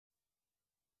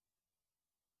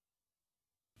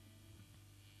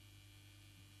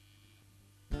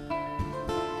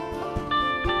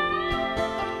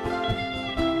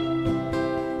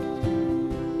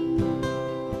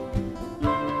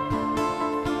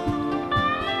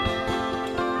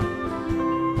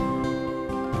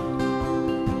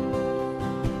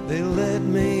led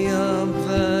me up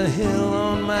the hill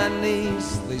on my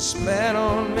knees. They spat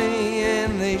on me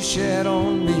and they shat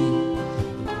on me.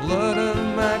 The blood of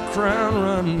my crown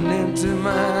run into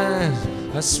my eyes.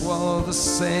 I swallow the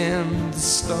sand, the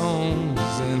stones,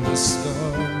 and the stars.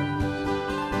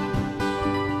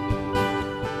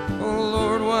 Oh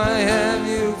Lord, why have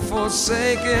you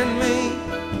forsaken me?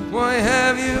 Why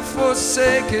have you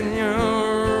forsaken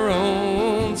your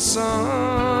own Son?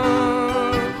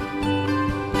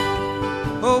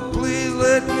 Oh, please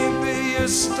let me be your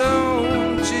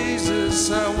stone,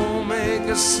 Jesus. I won't make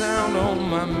a sound on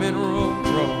my mineral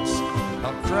cross.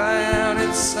 I'll cry out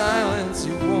in silence,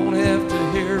 you won't have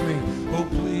to hear me. Oh,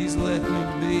 please let me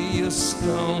be your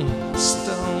stone,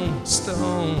 stone,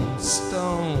 stone,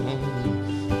 stone,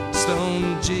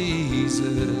 stone,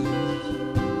 Jesus.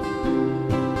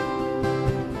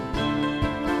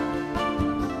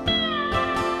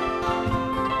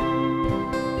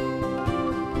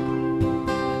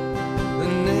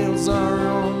 Are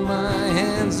on my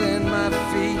hands and my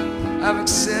feet. I've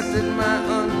accepted my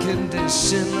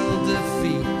unconditional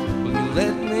defeat. Will you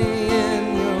let me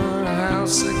in your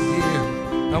house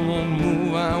again? I won't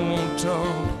move, I won't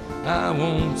talk, I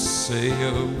won't say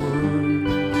a word.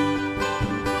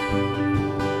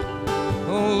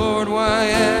 Oh Lord, why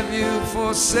have you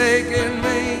forsaken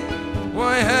me?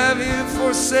 Why have you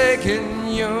forsaken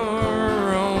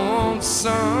your own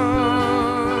Son?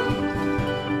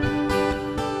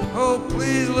 Oh,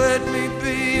 please let me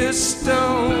be a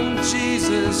stone,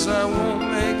 Jesus. I won't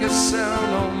make a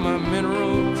sound on my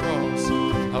mineral cross.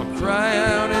 I'll cry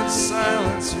out in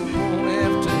silence, you won't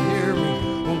have to hear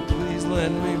me. Oh, please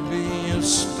let me be a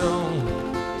stone,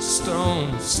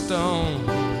 stone, stone,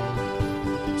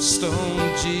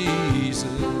 stone, Jesus.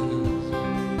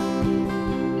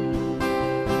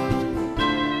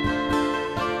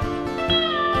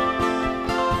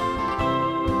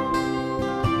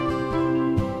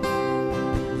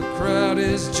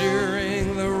 Is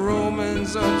jeering, the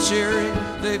Romans are cheering.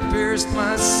 They pierced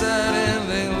my side and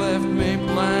they left me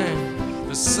blind.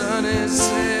 The sun is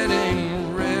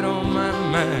setting red on my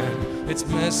mind. It's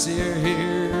messier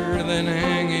here than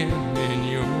hanging in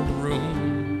your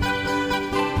room.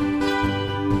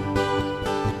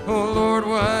 Oh Lord,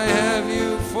 why have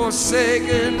you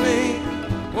forsaken me?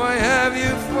 Why have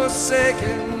you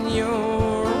forsaken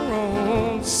your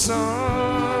own Son?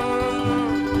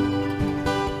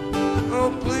 Oh,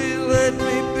 please let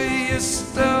me be a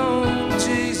stone,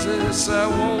 Jesus. I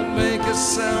won't make a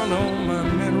sound on my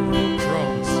mineral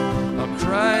cross. I'll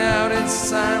cry out in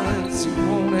silence, you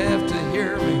won't have to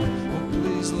hear me. Oh,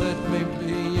 please let me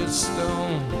be a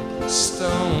stone,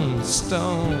 stone,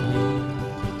 stone,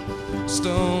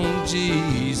 stone,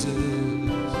 Jesus.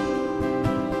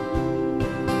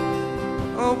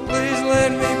 Oh, please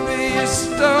let me be a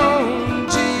stone,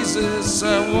 Jesus.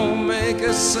 I won't make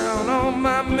a sound on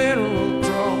my mineral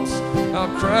cross. I'll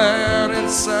cry out in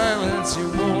silence, you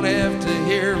won't have to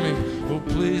hear me. Oh,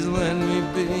 please let me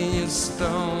be a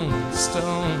stone,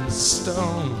 stone,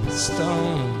 stone,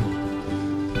 stone,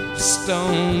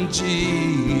 stone,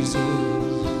 Jesus.